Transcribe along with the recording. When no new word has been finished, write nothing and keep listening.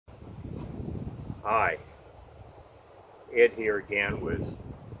Hi, Ed here again with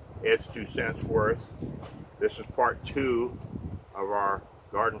Ed's 2 cents worth. This is part 2 of our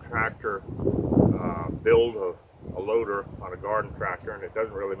garden tractor build of a loader on a garden tractor, and it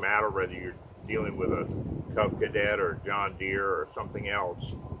doesn't really matter whether you're dealing with a Cub Cadet or John Deere or something else.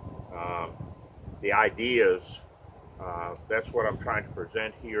 The ideas, that's what I'm trying to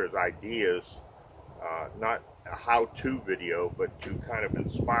present here, is ideas, not a how-to video, but to kind of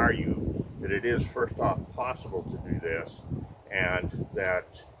inspire you that it is first off possible to do this, and that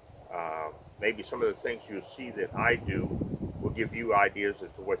maybe some of the things you see that I do will give you ideas as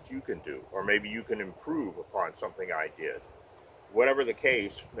to what you can do, or maybe you can improve upon something I did. Whatever the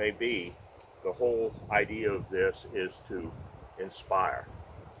case may be, the whole idea of this is to inspire.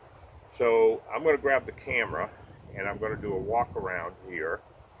 So I'm going to grab the camera and I'm going to do a walk around here,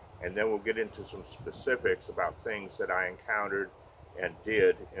 and then we'll get into some specifics about things that I encountered and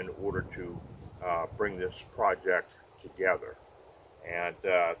did in order to bring this project together. And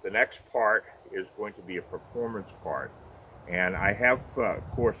the next part is going to be a performance part. And I have,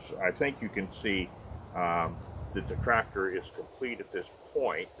 of course, I think you can see that the tractor is complete at this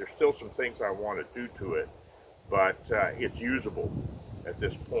point. There's still some things I want to do to it, but it's usable at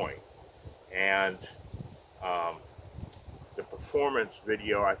this point. And the performance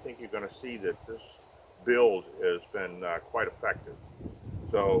video, I think you're going to see that this build has been quite effective.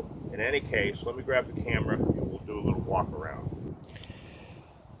 So in any case, let me grab the camera and we'll do a little walk around.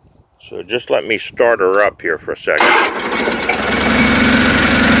 So just let me start her up here for a second.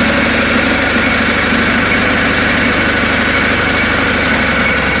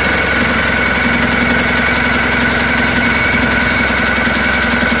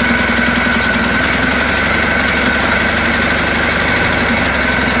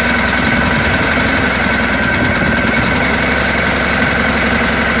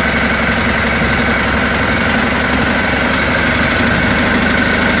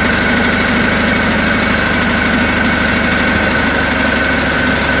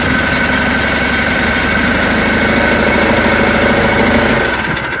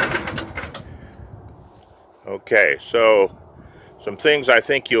 Okay, so some things I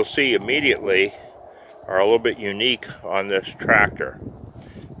think you'll see immediately are a little bit unique on this tractor.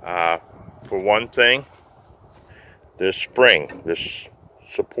 For one thing, this spring, this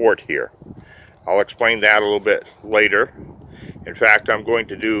support here. I'll explain that a little bit later. In fact, I'm going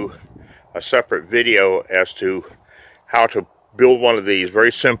to do a separate video as to how to build one of these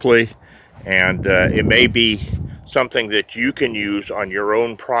very simply, and it may be something that you can use on your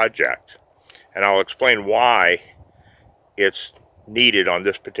own project. And I'll explain why it's needed on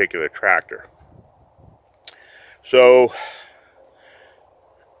this particular tractor. So,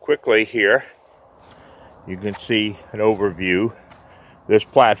 quickly here, you can see an overview. This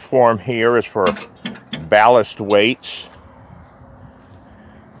platform here is for ballast weights.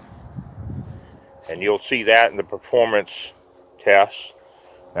 And you'll see that in the performance tests.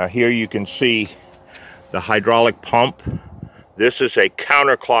 Now here you can see the hydraulic pump. This is a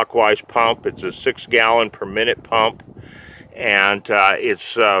counterclockwise pump. It's a 6 gallon per minute pump, and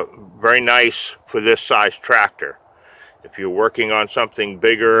it's very nice for this size tractor. If you're working on something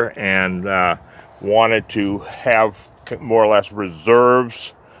bigger and wanted to have more or less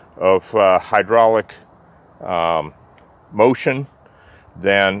reserves of hydraulic motion,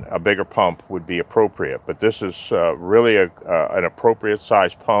 then a bigger pump would be appropriate. But this is really an appropriate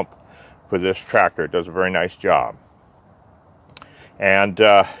size pump for this tractor. It does a very nice job. And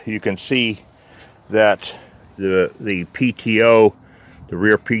you can see that the PTO, the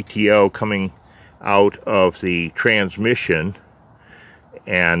rear PTO coming out of the transmission,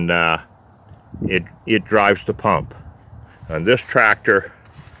 and it drives the pump. On this tractor,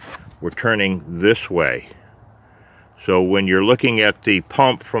 we're turning this way. So when you're looking at the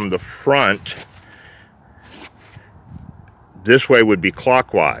pump from the front, this way would be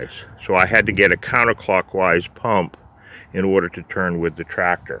clockwise. So I had to get a counterclockwise pump in order to turn with the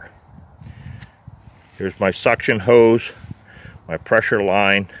tractor. Here's my suction hose, my pressure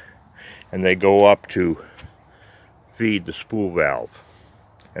line, and they go up to feed the spool valve,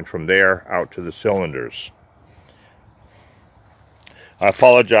 and from there out to the cylinders. I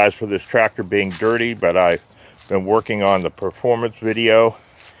apologize for this tractor being dirty, but I've been working on the performance video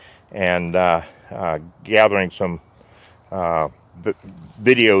and gathering some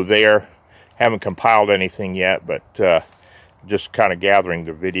video there. Haven't compiled anything yet, but just kind of gathering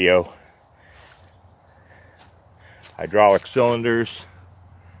the video. Hydraulic cylinders.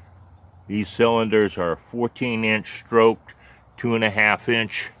 These cylinders are 14-inch stroked,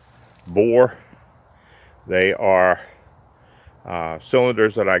 2.5-inch bore. They are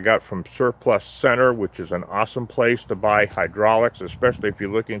cylinders that I got from Surplus Center, which is an awesome place to buy hydraulics, especially if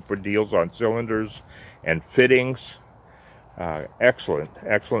you're looking for deals on cylinders and fittings.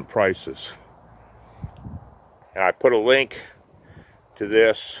 Excellent prices. And I put a link to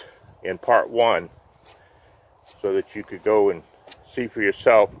this in part 1 so that you could go and see for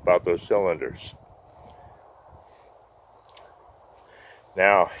yourself about those cylinders.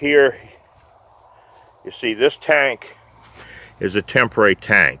 Now here you see this tank is a temporary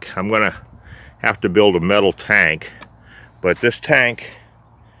tank. I'm going to have to build a metal tank, but this tank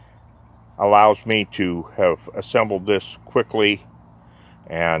allows me to have assembled this quickly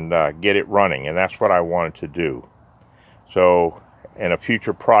and get it running, and that's what I wanted to do. So in a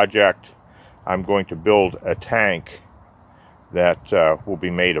future project, I'm going to build a tank that will be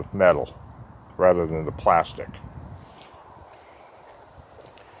made of metal rather than the plastic.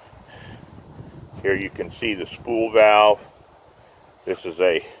 Here you can see the spool valve. This is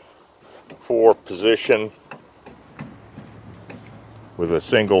a 4-position with a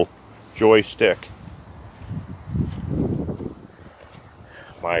single joystick.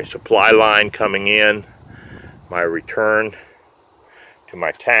 My supply line coming in, my return to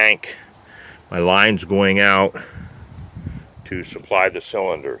my tank, my lines going out to supply the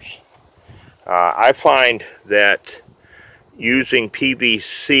cylinders. I find that using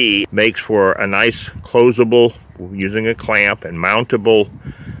PVC makes for a nice closable, using a clamp, and mountable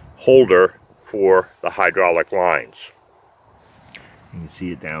holder for the hydraulic lines. You can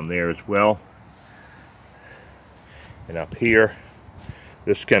see it down there as well. And up here,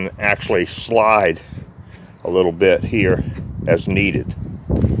 this can actually slide a little bit here as needed.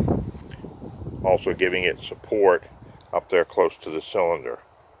 Also giving it support up there close to the cylinder.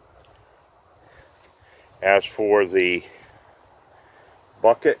 As for the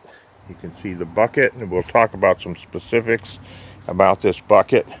bucket, you can see the bucket, and we'll talk about some specifics about this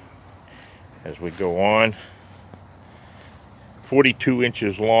bucket as we go on. 42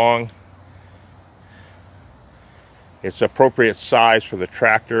 inches long. It's appropriate size for the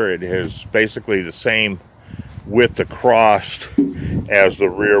tractor. It is basically the same width across as the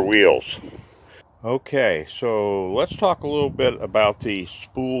rear wheels. Okay, so let's talk a little bit about the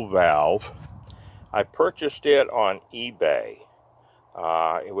spool valve. I purchased it on eBay.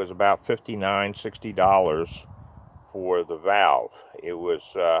 It was about $59–60 for the valve. It was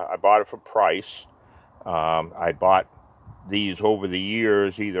I bought it for price. I bought these over the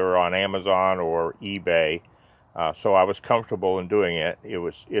years either on Amazon or eBay, so I was comfortable in doing it.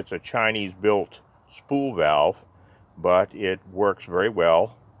 It's a Chinese-built spool valve, but it works very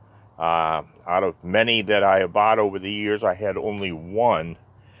well. Out of many that I have bought over the years, I had only one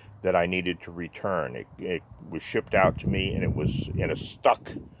that I needed to return. It was shipped out to me, and it was in a stuck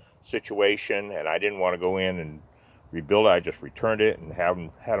situation, and I didn't want to go in and rebuild it. I just returned it and had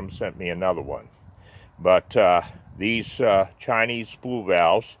them sent me another one. But these Chinese spool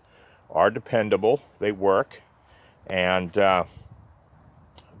valves are dependable. They work, and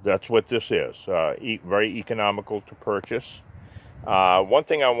that's what this is. Very economical to purchase. One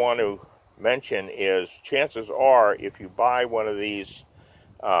thing I want to mention is chances are if you buy one of these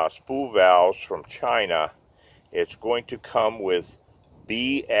spool valves from China, it's going to come with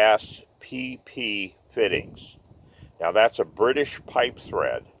BSPP fittings. Now that's a British pipe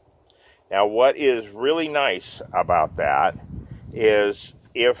thread. Now what is really nice about that is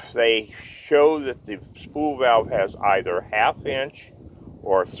if they show that the spool valve has either 1/2 inch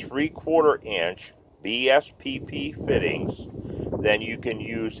or 3/4 inch BSPP fittings, then you can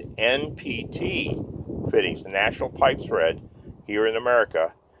use NPT fittings, the National Pipe Thread. Here in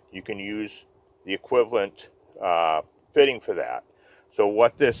America, you can use the equivalent fitting for that. So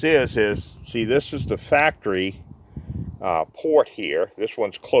what this is see, this is the factory port here. This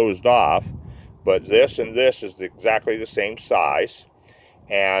one's closed off, but this and this is exactly the same size.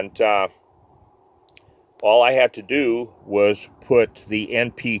 And all I had to do was put the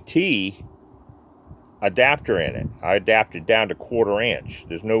NPT adapter in it. I adapted down to 1/4 inch.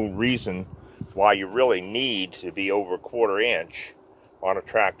 There's no reason why you really need to be over 1/4 inch on a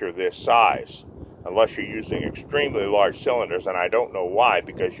tractor this size, unless you're using extremely large cylinders, and I don't know why,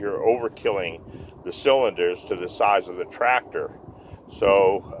 because you're overkilling the cylinders to the size of the tractor.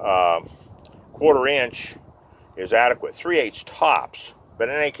 So 1/4 inch is adequate, 3/8 tops, but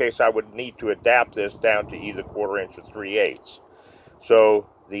in any case I would need to adapt this down to either 1/4 inch or 3/8. So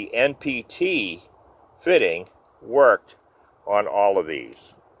the NPT fitting worked on all of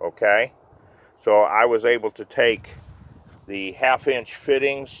these, okay? So I was able to take the 1/2 inch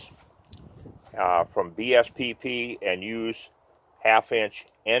fittings from BSPP and use 1/2 inch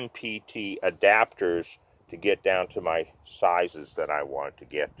NPT adapters to get down to my sizes that I wanted to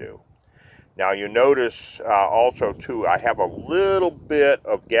get to. Now you notice also too, I have a little bit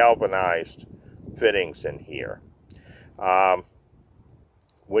of galvanized fittings in here.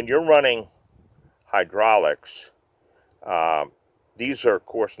 When you're running hydraulics, these are of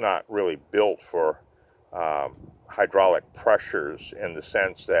course not really built for hydraulic pressures, in the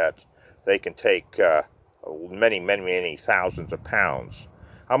sense that they can take many thousands of pounds.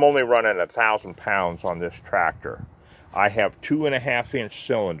 I'm only running 1,000 pounds on this tractor. I have 2.5-inch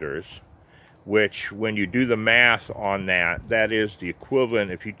cylinders, which when you do the math on that, that is the equivalent.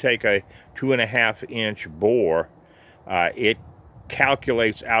 If you take a 2.5-inch bore, it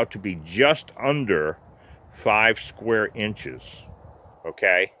calculates out to be just under 5 square inches.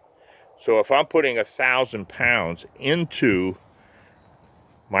 Okay, so if I'm putting 1,000 pounds into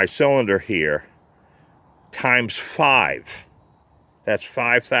my cylinder here, times 5, that's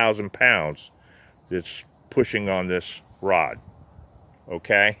 5,000 pounds that's pushing on this rod.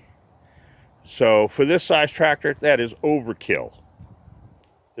 Okay, so for this size tractor, that is overkill.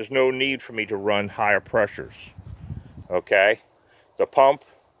 There's no need for me to run higher pressures. Okay, the pump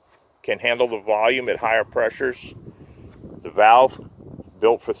can handle the volume at higher pressures. The valve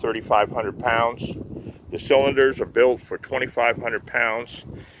built for 3,500 pounds. The cylinders are built for 2,500 pounds.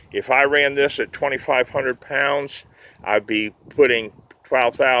 If I ran this at 2,500 pounds, I'd be putting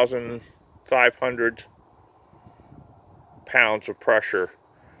 12,500 pounds of pressure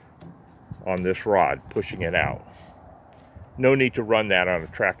on this rod, pushing it out. No need to run that on a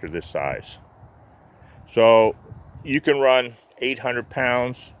tractor this size. So you can run 800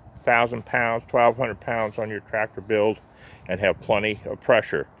 pounds, 1,000 pounds, 1,200 pounds on your tractor build and have plenty of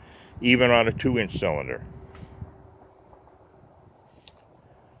pressure, even on a 2-inch cylinder.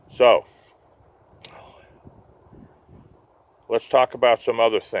 So, let's talk about some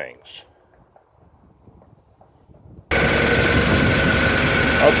other things.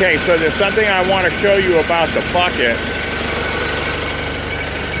 Okay, so there's something I want to show you about the bucket.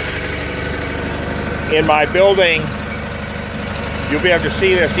 In my building, you'll be able to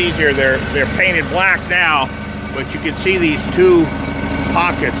see this easier. They're painted black now, but you can see these 2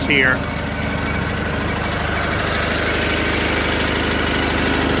 pockets here.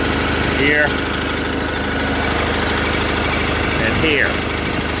 Here and here.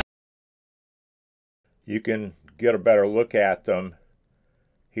 You can get a better look at them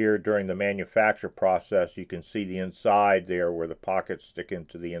here during the manufacture process. You can see the inside there where the pockets stick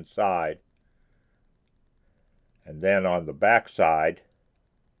into the inside. And then on the back side,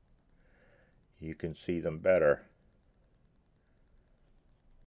 you can see them better.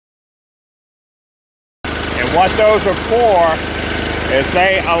 And what those are for is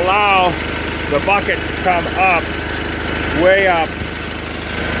they allow the bucket to come up, way up.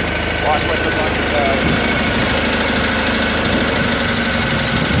 Watch what the bucket does.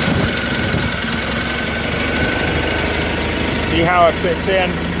 See how it fits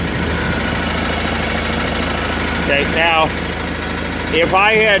in? Okay, now, if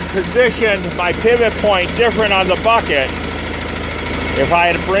I had positioned my pivot point different on the bucket, if I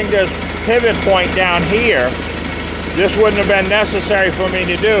had to bring this pivot point down here, this wouldn't have been necessary for me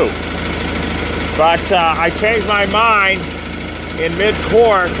to do. But I changed my mind in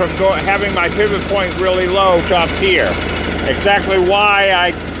mid-course from having my pivot point really low to up here. Exactly why,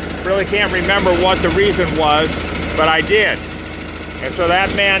 I really can't remember what the reason was, but I did. And so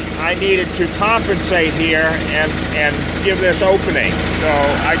that meant I needed to compensate here and give this opening. So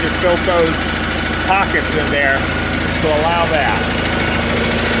I just built those pockets in there to allow that.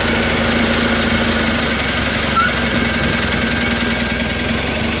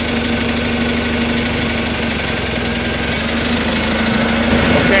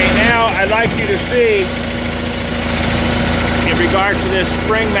 Okay, now I'd like you to see, in regards to this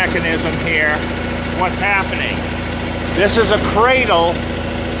spring mechanism here, what's happening. This is a cradle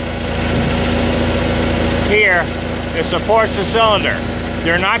here that supports the cylinder.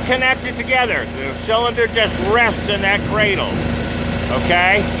 They're not connected together. The cylinder just rests in that cradle.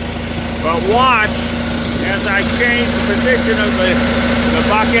 Okay? But watch as I change the position of the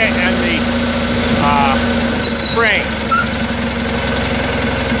bucket and the spring.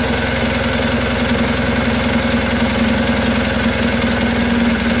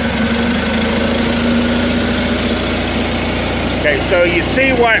 Okay, so you see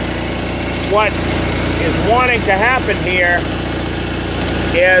what is wanting to happen here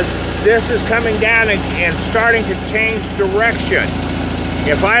is this is coming down and starting to change direction.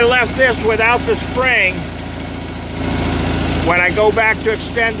 If I left this without the spring, when I go back to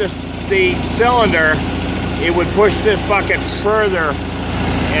extend the cylinder, it would push this bucket further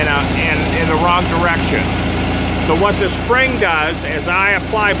in the wrong direction. So what the spring does, as I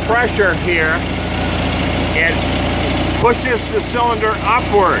apply pressure here, it pushes the cylinder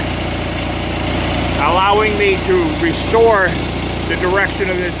upward, allowing me to restore the direction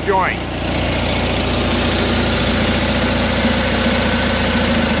of this joint.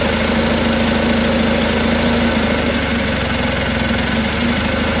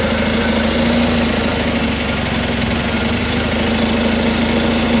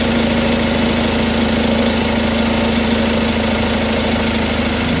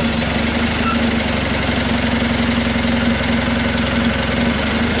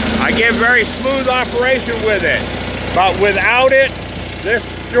 I get very smooth operation with it, but without it, this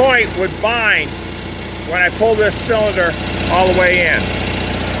joint would bind when I pull this cylinder all the way in.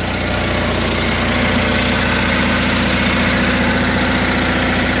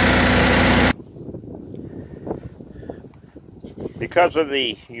 Because of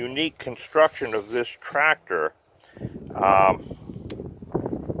the unique construction of this tractor, I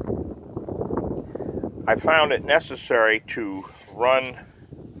found it necessary to run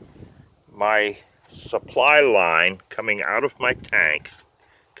my supply line coming out of my tank,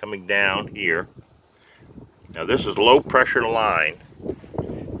 coming down here. Now this is low pressure line,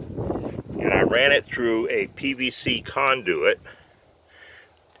 and I ran it through a PVC conduit,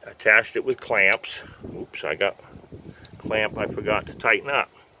 attached it with clamps. Oops, I got a clamp I forgot to tighten up.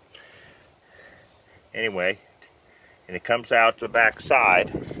 Anyway, and it comes out to the back side.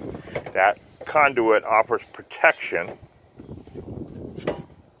 That conduit offers protection.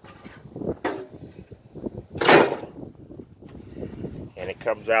 And it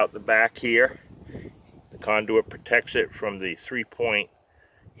comes out the back here. The conduit protects it from the 3-point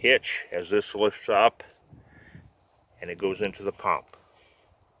hitch as this lifts up, and it goes into the pump.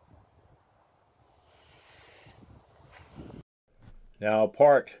 Now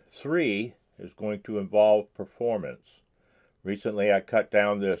part 3 is going to involve performance. Recently I cut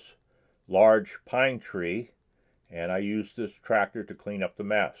down this large pine tree, and I used this tractor to clean up the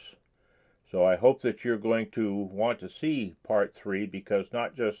mess. So I hope that you're going to want to see part 3, because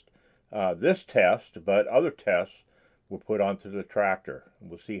not just this test, but other tests will put onto the tractor.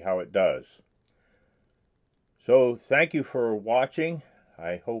 We'll see how it does. So thank you for watching.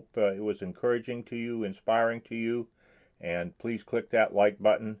 I hope it was encouraging to you, inspiring to you, and please click that like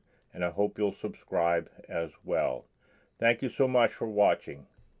button, and I hope you'll subscribe as well. Thank you so much for watching.